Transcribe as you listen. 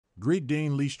Great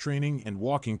Dane leash training and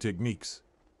walking techniques.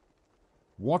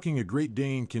 Walking a Great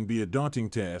Dane can be a daunting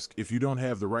task if you don't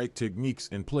have the right techniques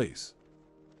in place.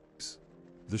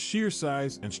 The sheer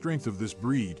size and strength of this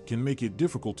breed can make it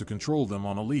difficult to control them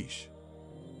on a leash.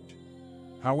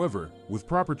 However, with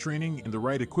proper training and the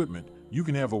right equipment, you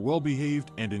can have a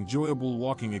well-behaved and enjoyable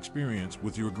walking experience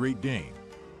with your Great Dane.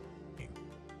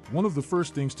 One of the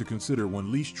first things to consider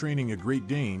when leash training a Great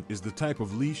Dane is the type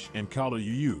of leash and collar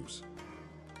you use.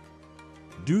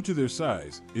 Due to their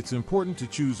size, it's important to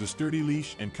choose a sturdy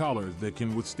leash and collar that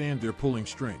can withstand their pulling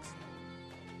strength.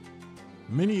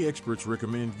 Many experts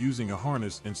recommend using a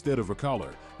harness instead of a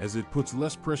collar, as it puts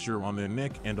less pressure on their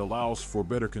neck and allows for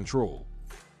better control.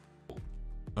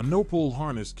 A no-pull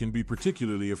harness can be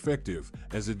particularly effective,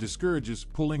 as it discourages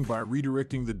pulling by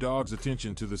redirecting the dog's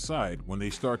attention to the side when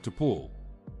they start to pull.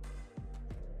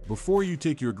 Before you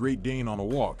take your Great Dane on a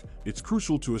walk, it's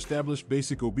crucial to establish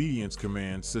basic obedience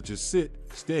commands such as sit,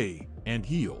 stay, and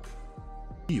heel.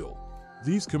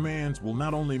 These commands will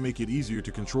not only make it easier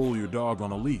to control your dog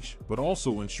on a leash, but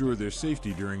also ensure their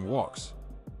safety during walks.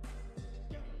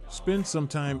 Spend some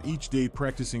time each day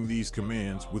practicing these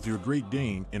commands with your Great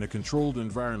Dane in a controlled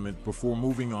environment before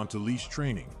moving on to leash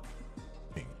training.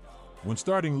 When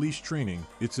starting leash training,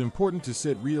 it's important to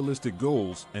set realistic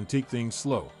goals and take things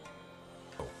slow.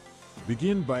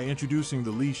 Begin by introducing the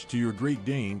leash to your Great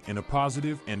Dane in a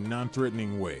positive and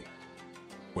non-threatening way.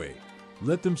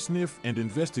 Let them sniff and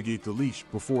investigate the leash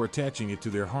before attaching it to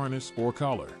their harness or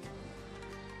collar.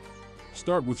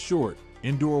 Start with short,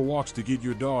 indoor walks to get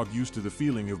your dog used to the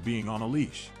feeling of being on a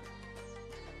leash.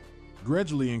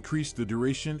 Gradually increase the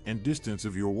duration and distance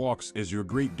of your walks as your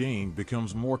Great Dane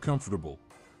becomes more comfortable.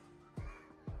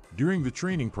 During the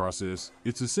training process,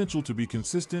 it's essential to be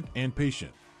consistent and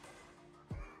patient.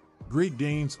 Great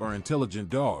Danes are intelligent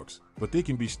dogs, but they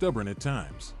can be stubborn at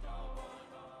times.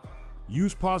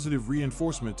 Use positive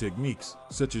reinforcement techniques,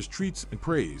 such as treats and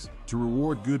praise, to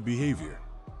reward good behavior.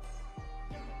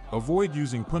 Avoid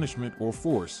using punishment or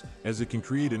force, as it can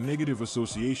create a negative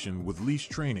association with leash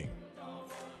training.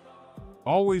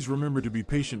 Always remember to be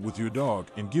patient with your dog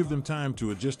and give them time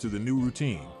to adjust to the new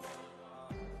routine.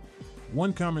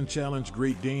 One common challenge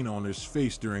Great Dane owners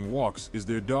face during walks is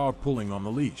their dog pulling on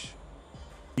the leash.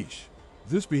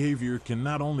 This behavior can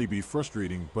not only be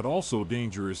frustrating but also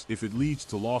dangerous if it leads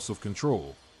to loss of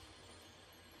control.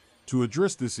 To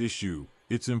address this issue,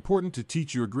 it's important to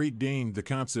teach your Great Dane the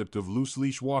concept of loose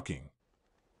leash walking.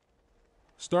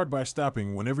 Start by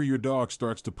stopping whenever your dog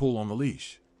starts to pull on the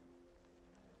leash.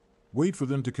 Wait for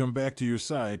them to come back to your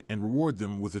side and reward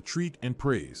them with a treat and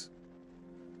praise.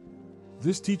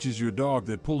 This teaches your dog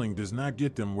that pulling does not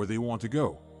get them where they want to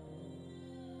go.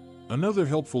 Another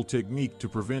helpful technique to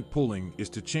prevent pulling is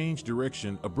to change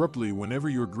direction abruptly whenever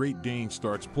your Great Dane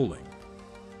starts pulling.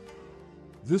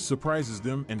 This surprises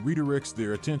them and redirects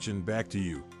their attention back to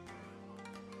you.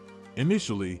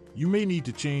 Initially, you may need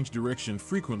to change direction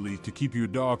frequently to keep your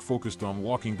dog focused on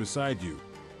walking beside you.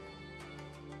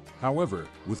 However,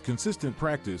 with consistent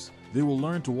practice, they will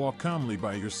learn to walk calmly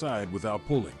by your side without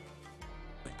pulling.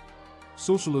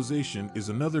 Socialization is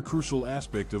another crucial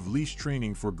aspect of leash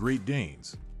training for Great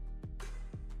Danes.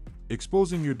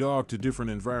 Exposing your dog to different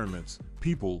environments,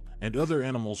 people, and other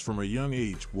animals from a young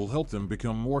age will help them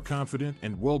become more confident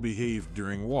and well-behaved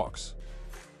during walks.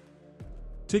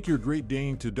 Take your Great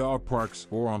Dane to dog parks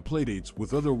or on playdates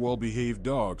with other well-behaved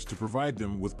dogs to provide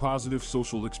them with positive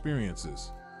social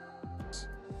experiences.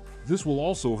 This will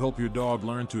also help your dog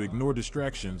learn to ignore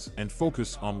distractions and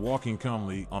focus on walking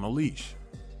calmly on a leash.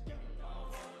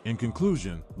 In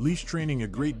conclusion, leash training a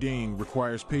Great Dane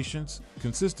requires patience,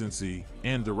 consistency,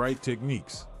 and the right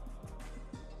techniques.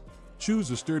 Choose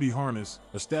a sturdy harness,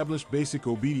 establish basic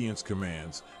obedience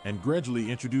commands, and gradually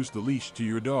introduce the leash to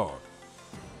your dog.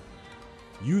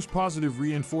 Use positive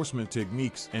reinforcement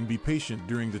techniques and be patient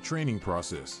during the training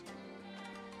process.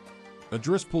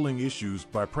 Address pulling issues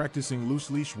by practicing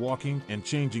loose leash walking and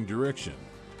changing direction.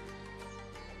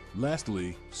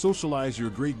 Lastly, socialize your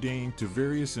Great Dane to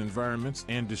various environments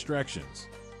and distractions.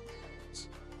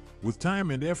 With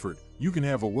time and effort, you can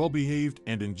have a well-behaved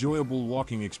and enjoyable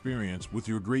walking experience with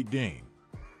your Great Dane.